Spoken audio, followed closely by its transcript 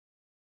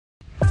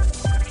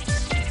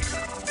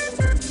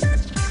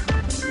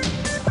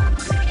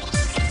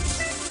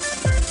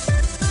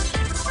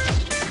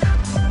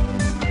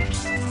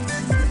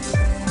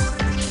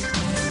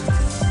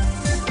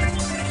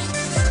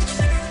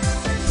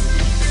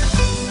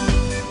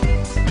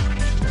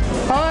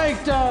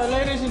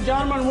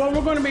gentlemen, what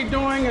we're going to be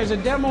doing is a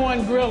demo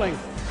on grilling.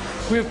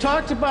 We've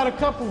talked about a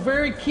couple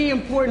very key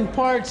important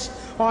parts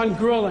on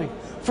grilling.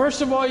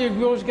 First of all, your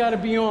grill's got to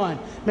be on.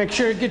 Make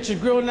sure it gets your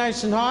grill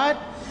nice and hot.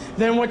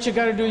 Then what you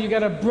got to do, you got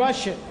to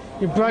brush it.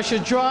 You brush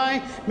it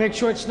dry, make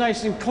sure it's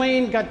nice and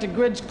clean, got the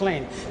grids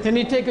clean. Then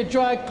you take a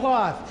dry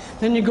cloth.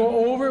 Then you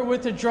go over it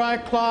with the dry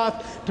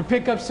cloth to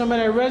pick up some of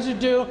that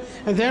residue.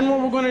 And then what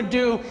we're going to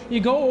do,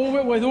 you go over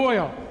it with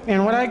oil.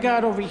 And what I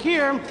got over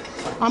here,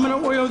 I'm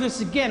going to oil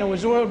this again. It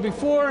was oiled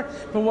before,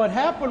 but what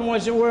happened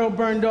was the oil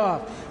burned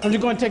off. I'm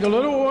just going to take a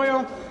little oil,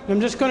 and I'm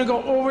just going to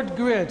go over the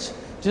grids,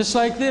 just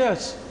like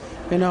this.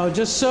 You know,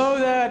 just so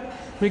that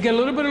we get a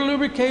little bit of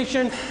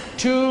lubrication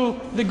to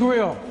the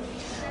grill.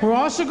 We're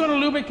also going to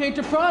lubricate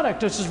the product.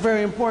 This is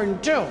very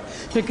important too,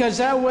 because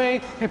that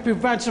way it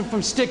prevents them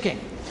from sticking.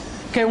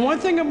 Okay, one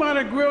thing about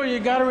a grill you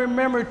got to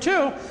remember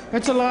too,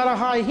 it's a lot of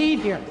high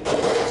heat here.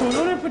 So in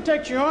order to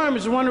protect your arm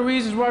is one of the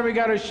reasons why we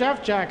got a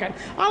chef jacket.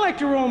 I like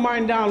to roll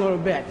mine down a little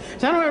bit.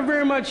 So I don't have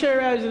very much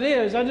hair as it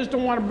is. I just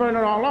don't want to burn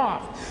it all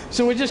off.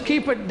 So we just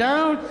keep it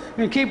down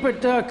and keep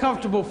it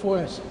comfortable for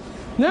us.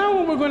 Now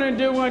what we're going to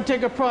do, we're going to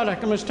take a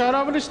product. I'm going to start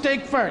off with a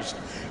steak first.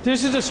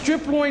 This is a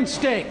strip loin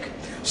steak.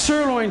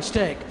 Sirloin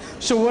steak.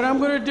 So what I'm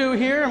going to do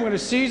here, I'm going to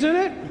season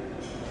it,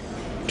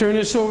 turn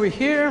this over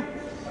here,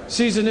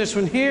 season this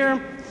one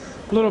here,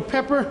 a little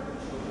pepper,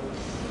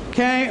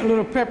 okay, a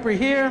little pepper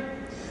here.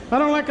 I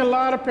don't like a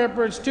lot of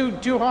pepper, it's too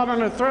hot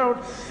on the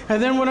throat.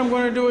 And then what I'm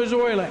going to do is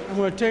oil it. I'm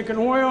going to take an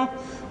oil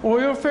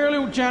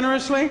fairly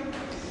generously,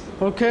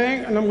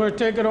 okay, and I'm going to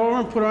take it over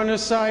and put it on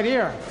this side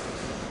here.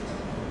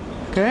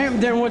 Okay,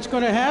 and then what's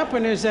going to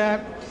happen is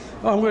that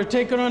I'm going to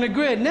take it on a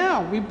grid.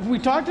 Now, we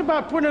talked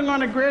about putting it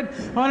on a grid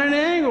on an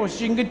angle so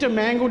you can get the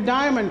mango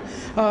diamond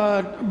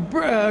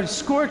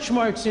scorch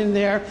marks in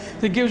there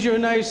that gives you a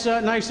nice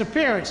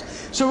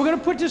appearance. So we're going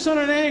to put this on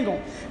an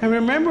angle. And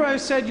remember I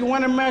said you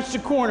want to match the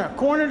corner.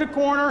 Corner to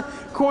corner,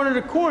 corner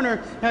to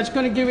corner. That's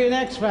going to give you an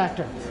X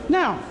factor.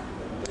 Now,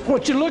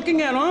 what you're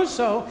looking at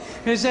also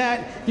is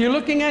that you're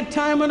looking at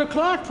time on the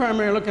clock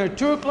primarily. Looking at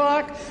 2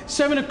 o'clock,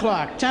 7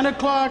 o'clock, 10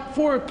 o'clock,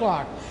 4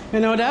 o'clock. You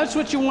know, that's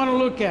what you want to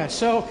look at.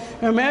 So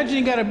imagine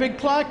you got a big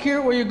clock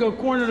here where you go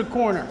corner to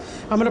corner.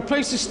 I'm going to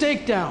place the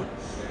steak down.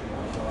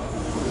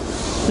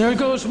 There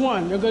goes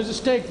one. There goes the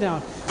steak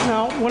down.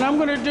 Now, what I'm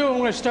going to do, I'm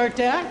going to start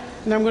that,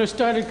 and I'm going to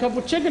start a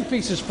couple chicken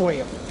pieces for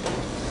you.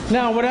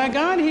 Now, what I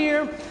got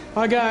here,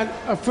 I got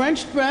a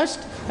French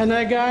breast, and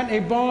I got a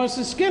boneless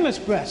and skinless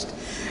breast.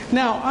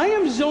 Now, I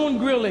am zone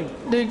grilling.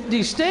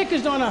 The steak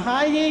is on a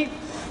high heat.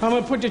 I'm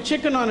going to put the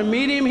chicken on a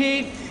medium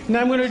heat, and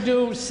I'm going to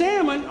do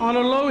salmon on a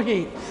low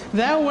heat.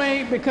 That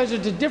way, because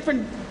it's a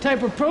different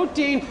type of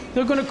protein,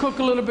 they're going to cook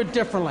a little bit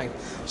differently.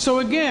 So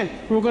again,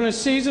 we're going to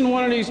season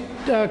one of these,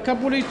 a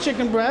couple of these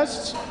chicken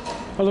breasts,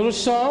 a little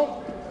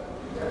salt,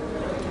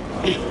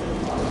 a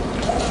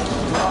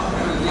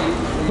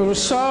little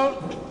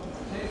salt,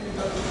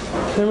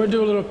 then we'll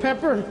do a little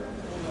pepper,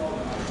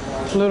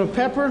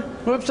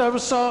 whoops, I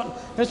was salt.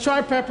 Let's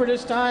try pepper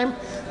this time.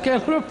 Okay, a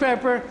little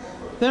pepper.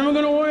 Then we're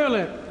going to oil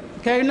it.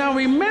 Okay, now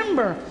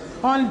remember,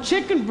 on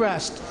chicken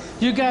breast,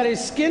 you got a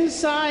skin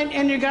side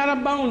and you got a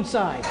bone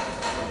side.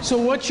 So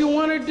what you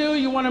want to do,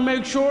 you want to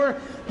make sure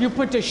you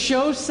put the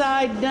show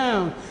side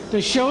down. The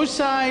show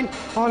side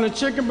on the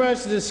chicken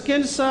breast, the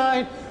skin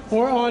side,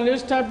 or on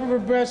this type of a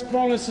breast,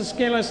 boneless and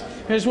skinless,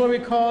 is what we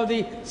call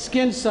the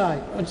skin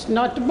side. It's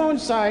not the bone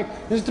side,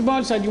 it's the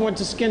bone side, you want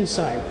the skin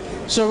side.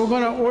 So we're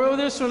going to oil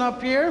this one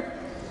up here.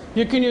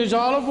 You can use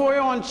olive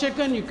oil on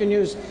chicken, you can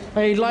use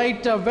a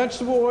light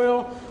vegetable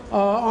oil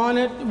on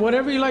it.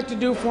 Whatever you like to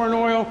do for an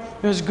oil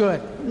is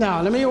good.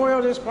 Now, let me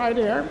oil this right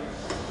here.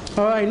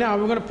 All right, now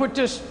we're going to put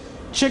this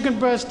chicken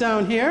breast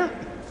down here.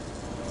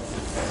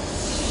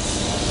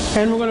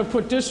 And we're going to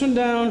put this one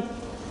down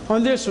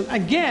on this one.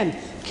 Again,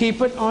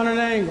 keep it on an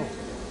angle.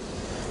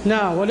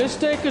 Now, when this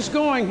steak is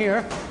going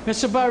here,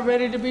 it's about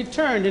ready to be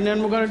turned, and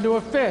then we're going to do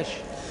a fish.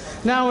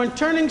 Now, in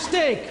turning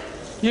steak,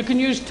 you can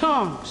use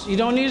tongs. You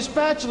don't need a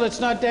spatula,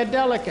 it's not that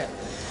delicate.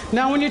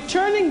 Now, when you're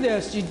turning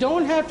this, you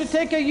don't have to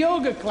take a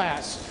yoga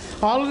class.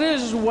 All it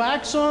is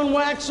wax on,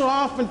 wax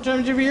off in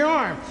terms of your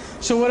arm.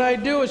 So what I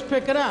do is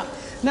pick it up.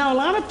 Now, a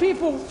lot of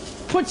people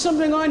put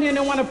something on here and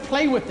they want to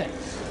play with it.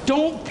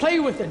 Don't play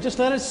with it, just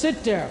let it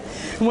sit there.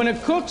 And when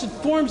it cooks, it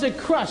forms a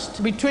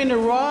crust between the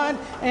rod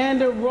and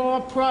the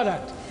raw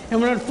product.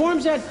 And when it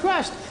forms that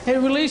crust, it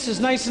releases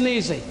nice and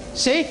easy.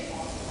 See?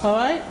 All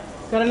right?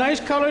 Got a nice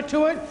color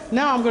to it.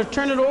 Now I'm going to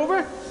turn it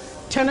over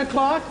 10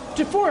 o'clock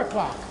to 4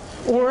 o'clock.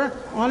 Or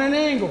on an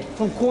angle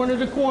from corner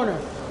to corner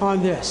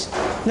on this.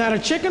 Now the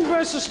chicken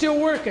breast is still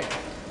working.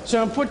 So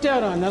I'll put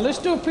that on. Now let's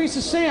do a piece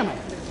of salmon.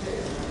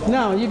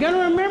 Now you got to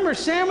remember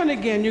salmon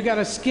again. You got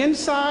a skin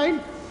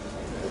side.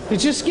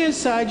 It's your skin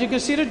side. You can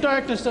see the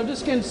darkness of the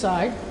skin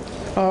side.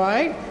 All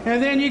right?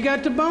 And then you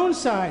got the bone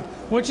side,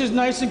 which is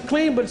nice and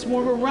clean, but it's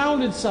more of a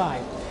rounded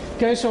side.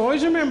 Okay, so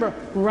always remember,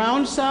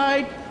 round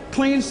side,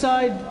 clean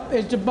side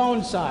is the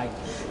bone side.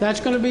 That's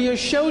going to be your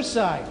show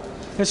side.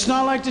 It's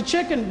not like the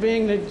chicken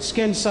being the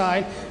skin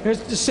side. The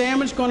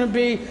salmon's going to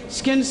be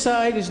skin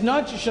side is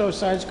not your show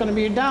side. It's going to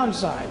be your down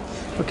side.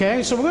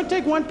 Okay, so we're going to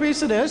take one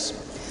piece of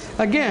this.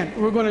 Again,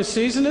 we're going to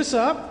season this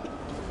up.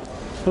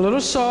 A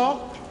little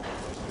salt.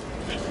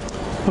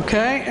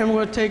 Okay, and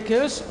we're going to take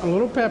this, a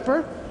little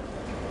pepper.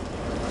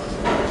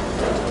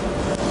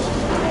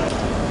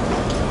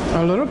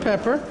 A little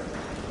pepper.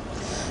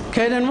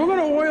 Okay, then we're going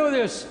to oil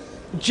this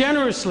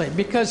generously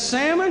because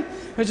salmon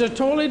is a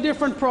totally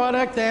different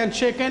product than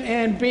chicken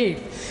and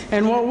beef.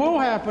 And what will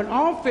happen,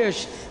 all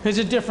fish is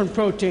a different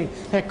protein.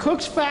 It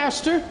cooks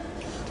faster,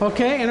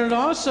 okay, and it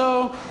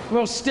also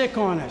will stick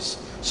on us.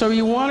 So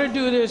you want to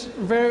do this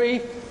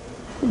very,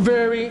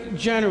 very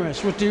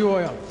generous with the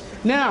oil.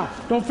 Now,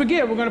 don't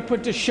forget, we're going to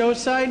put the show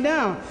side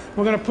down.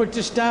 We're going to put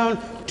this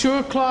down 2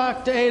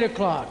 o'clock to 8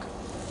 o'clock.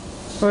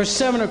 Or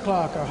 7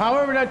 o'clock, or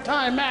however that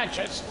time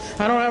matches.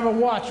 I don't have a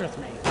watch with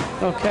me,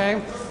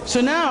 okay? So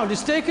now, the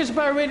steak is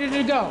about ready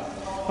to go.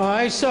 All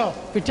right, so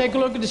if we take a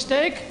look at the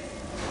steak,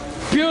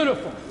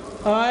 beautiful.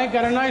 All right,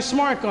 got a nice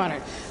mark on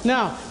it.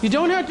 Now, you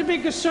don't have to be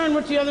concerned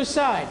with the other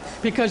side,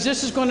 because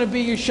this is going to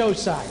be your show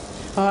side.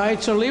 All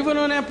right, so leave it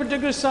on that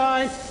particular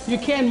side. You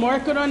can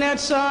mark it on that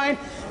side,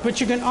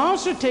 but you can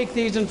also take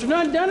these, and if you're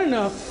not done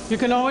enough, you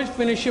can always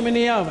finish them in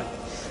the oven.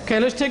 Okay,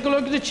 let's take a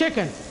look at the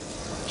chicken.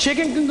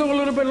 Chicken can go a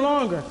little bit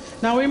longer.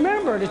 Now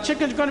remember, the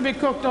chicken's going to be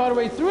cooked all the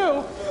way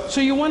through,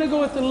 so you want to go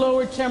with the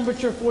lower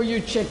temperature for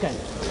your chicken.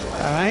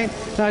 All right?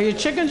 Now your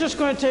chicken's just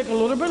going to take a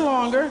little bit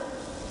longer,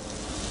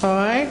 all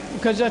right,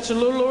 because that's a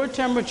little lower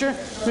temperature.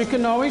 We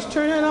can always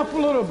turn it up a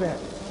little bit.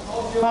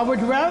 I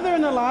would rather,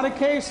 in a lot of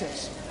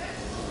cases,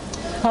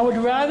 I would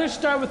rather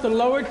start with the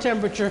lower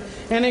temperature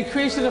and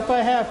increase it if I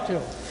have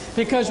to.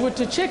 Because with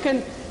the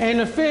chicken and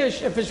the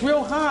fish, if it's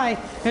real high,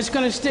 it's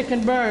going to stick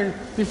and burn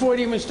before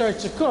it even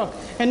starts to cook.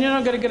 And you're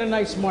not going to get a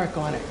nice mark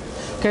on it.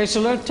 Okay,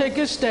 so let's take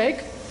a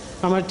steak.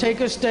 I'm going to take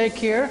a steak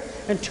here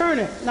and turn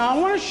it. Now, I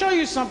want to show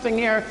you something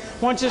here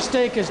once the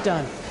steak is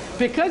done.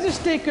 Because the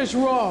steak is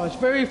raw, it's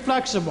very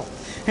flexible.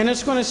 And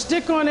it's going to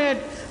stick on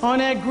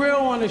that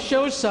grill on the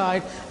show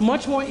side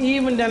much more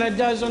even than it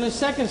does on the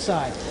second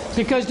side.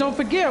 Because don't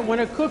forget, when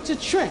it cooks,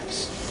 it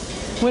shrinks.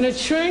 When it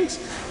shrinks,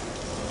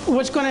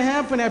 what's going to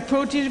happen, that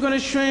protein is going to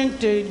shrink,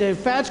 the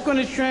fat's going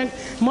to shrink,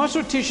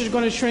 muscle tissue is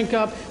going to shrink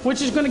up,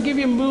 which is going to give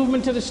you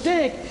movement to the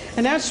steak.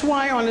 And that's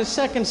why on the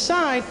second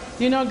side,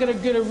 you're not going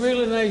to get a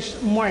really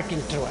nice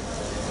marking to it.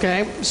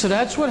 Okay, so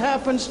that's what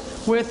happens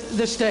with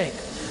the steak.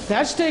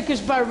 That steak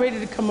is about ready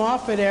to come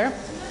off of there.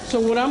 So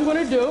what I'm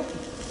going to do,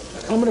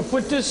 I'm going to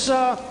put this,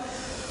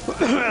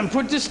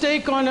 put the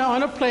steak on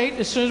a plate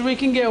as soon as we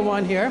can get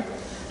one here.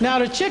 Now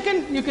the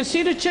chicken, you can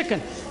see the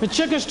chicken. The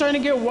chicken's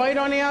starting to get white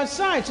on the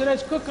outside, so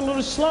that's cooking a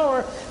little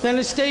slower than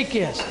the steak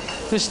is.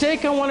 The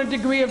steak, I want a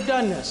degree of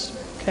doneness,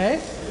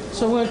 okay?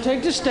 So we're gonna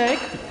take the steak.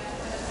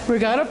 We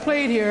got a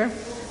plate here.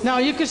 Now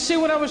you can see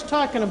what I was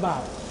talking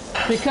about.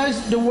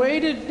 Because the way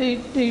that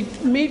the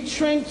meat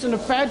shrinks and the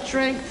fat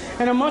shrink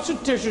and the muscle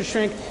tissue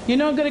shrink, you're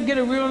not gonna get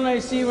a real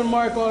nice even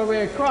mark all the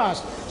way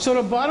across. So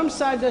the bottom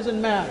side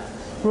doesn't matter.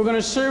 We're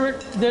gonna serve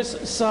it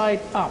this side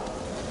up,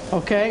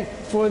 okay,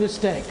 for the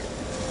steak.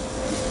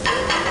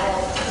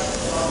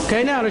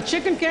 Okay, now the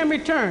chicken can be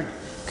turned.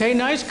 Okay,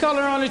 nice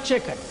color on the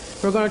chicken.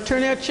 We're going to turn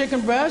that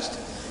chicken breast.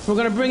 We're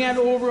going to bring that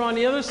over on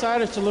the other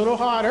side. It's a little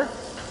hotter.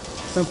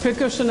 We're going to pick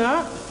this one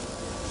up,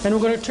 and we're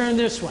going to turn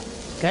this one.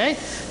 Okay,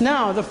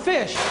 now the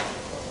fish.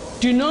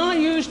 Do not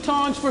use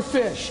tongs for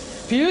fish.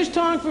 If you use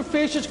tongs for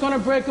fish, it's going to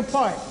break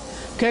apart.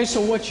 Okay,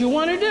 so what you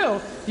want to do,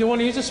 you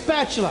want to use a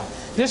spatula.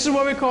 This is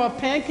what we call a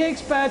pancake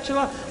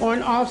spatula or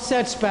an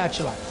offset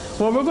spatula.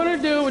 What we're going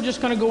to do, we're just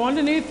going to go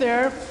underneath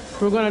there.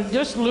 We're going to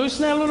just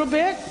loosen that a little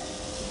bit.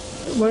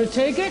 We're going to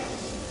take it,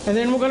 and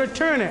then we're going to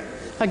turn it.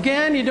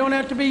 Again, you don't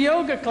have to be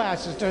yoga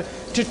classes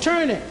to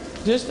turn it.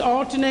 Just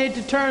alternate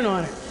to turn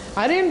on it.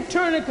 I didn't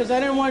turn it because I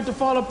didn't want it to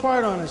fall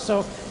apart on us.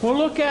 So we'll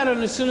look at it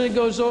as soon as it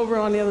goes over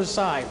on the other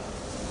side.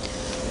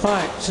 All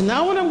right, so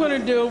now what I'm going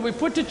to do, we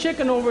put the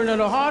chicken over into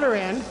the hotter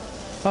end,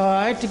 all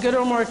right, to get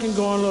our marking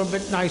going a little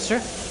bit nicer.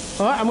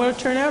 All right, I'm going to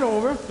turn that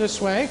over this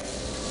way.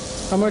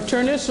 I'm going to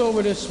turn this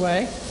over this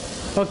way.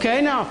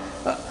 Okay, now,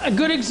 a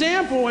good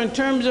example in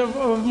terms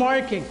of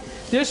marking.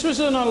 This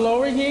was on a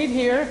lower heat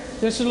here.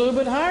 This is a little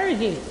bit higher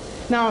heat.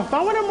 Now, if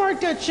I want to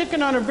mark that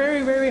chicken on a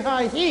very, very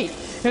high heat,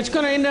 it's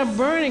going to end up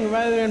burning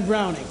rather than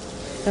browning.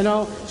 You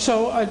know,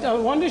 so I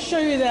wanted to show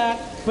you that,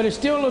 but it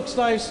still looks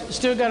nice. It's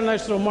still got a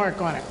nice little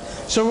mark on it.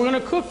 So we're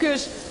going to cook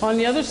this on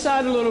the other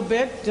side a little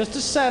bit, just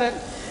to set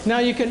it. Now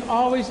you can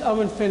always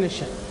oven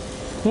finish it.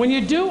 When you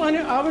do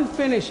oven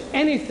finish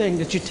anything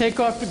that you take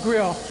off the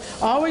grill,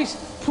 always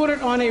put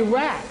it on a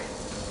rack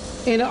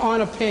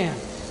on a pan.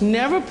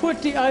 Never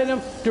put the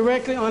item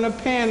directly on a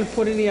pan and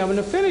put it in the oven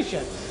to finish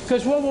it.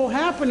 Because what will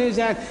happen is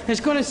that it's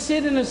going to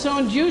sit in its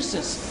own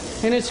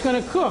juices and it's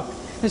going to cook.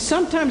 And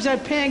sometimes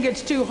that pan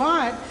gets too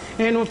hot,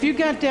 and if you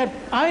got that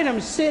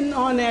item sitting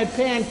on that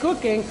pan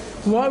cooking,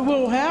 what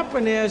will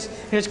happen is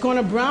it's going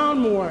to brown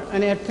more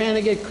and that pan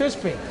to get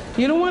crispy.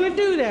 You don't want to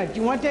do that.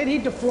 You want that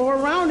heat to flow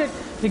around it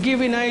to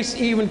give you nice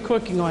even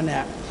cooking on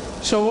that.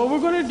 So what we're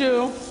going to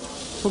do,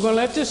 we're going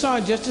to let this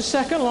on just a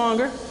second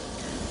longer.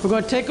 We're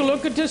going to take a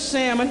look at this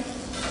salmon.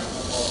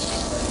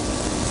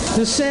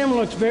 This salmon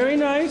looks very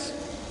nice.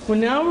 Well,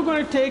 now we're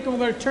going to take and we're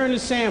going to turn the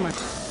salmon.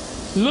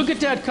 Look at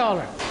that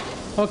color.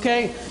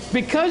 Okay?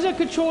 Because I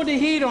controlled the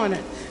heat on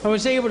it, I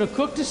was able to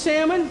cook the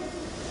salmon,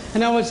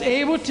 and I was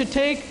able to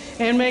take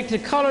and make the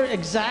color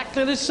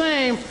exactly the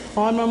same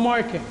on my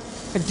marking.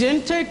 It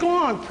didn't take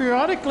long.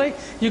 Periodically,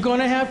 you're going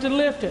to have to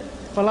lift it.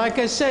 But like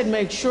I said,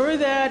 make sure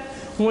that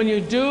when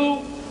you do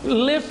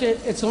lift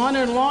it, it's on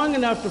there long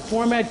enough to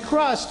form that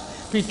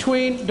crust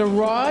between the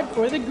rod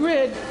or the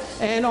grid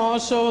and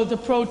also the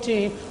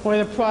protein or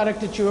the product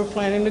that you are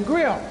planning to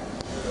grill.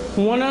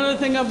 One other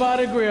thing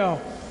about a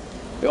grill,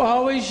 you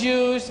always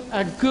use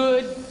a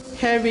good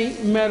heavy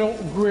metal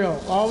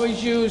grill.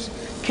 Always use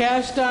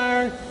cast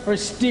iron or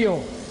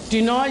steel.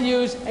 Do not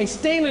use a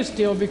stainless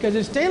steel, because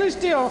the stainless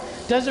steel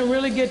doesn't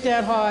really get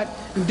that hot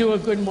and do a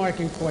good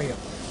marking for you.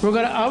 We're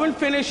going to oven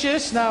finish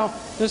this. Now,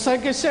 just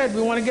like I said,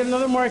 we want to get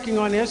another marking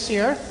on this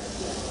here.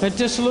 Let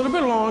this a little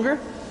bit longer.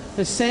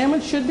 The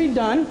salmon should be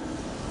done.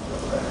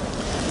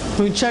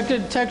 We check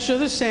the texture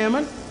of the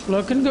salmon.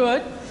 Looking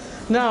good.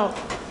 Now,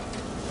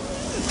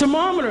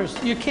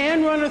 thermometers. You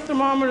can run a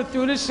thermometer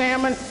through the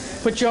salmon,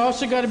 but you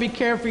also got to be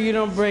careful you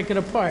don't break it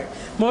apart.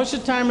 Most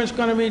of the time it's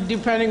going to be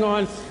depending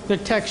on the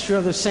texture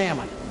of the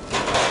salmon.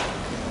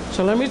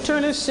 So let me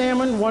turn this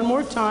salmon one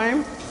more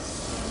time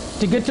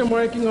to get the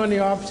marking on the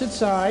opposite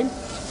side.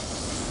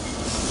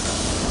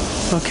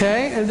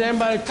 Okay, and then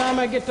by the time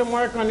I get the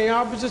mark on the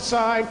opposite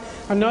side,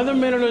 another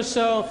minute or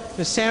so,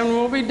 the salmon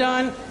will be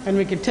done, and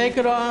we can take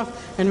it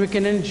off and we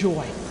can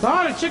enjoy.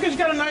 Oh, the chicken's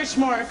got a nice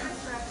mark.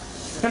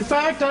 In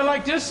fact, I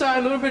like this side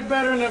a little bit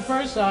better than the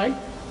first side.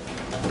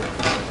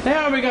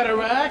 Now we got a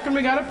rack and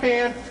we got a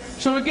pan.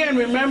 So again,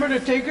 remember to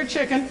take your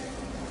chicken,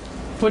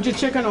 put your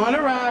chicken on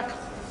a rack,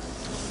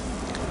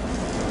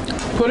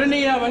 put it in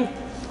the oven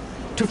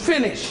to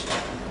finish.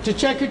 To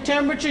check your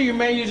temperature, you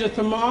may use a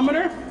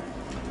thermometer.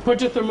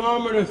 Put your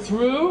thermometer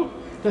through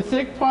the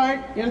thick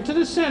part into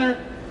the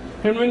center,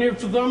 and when your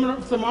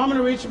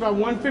thermometer reaches about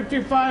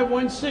 155,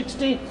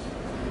 160,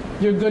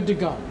 you're good to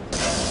go.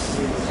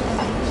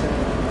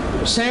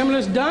 Salmon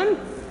is done.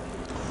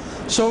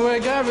 So what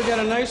we got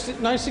a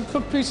nicely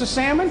cooked piece of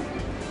salmon.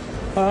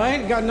 All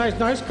right, got a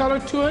nice color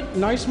to it,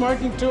 nice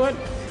marking to it.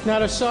 Now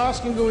the sauce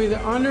can go either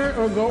under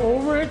or go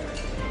over it,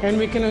 and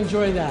we can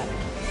enjoy that.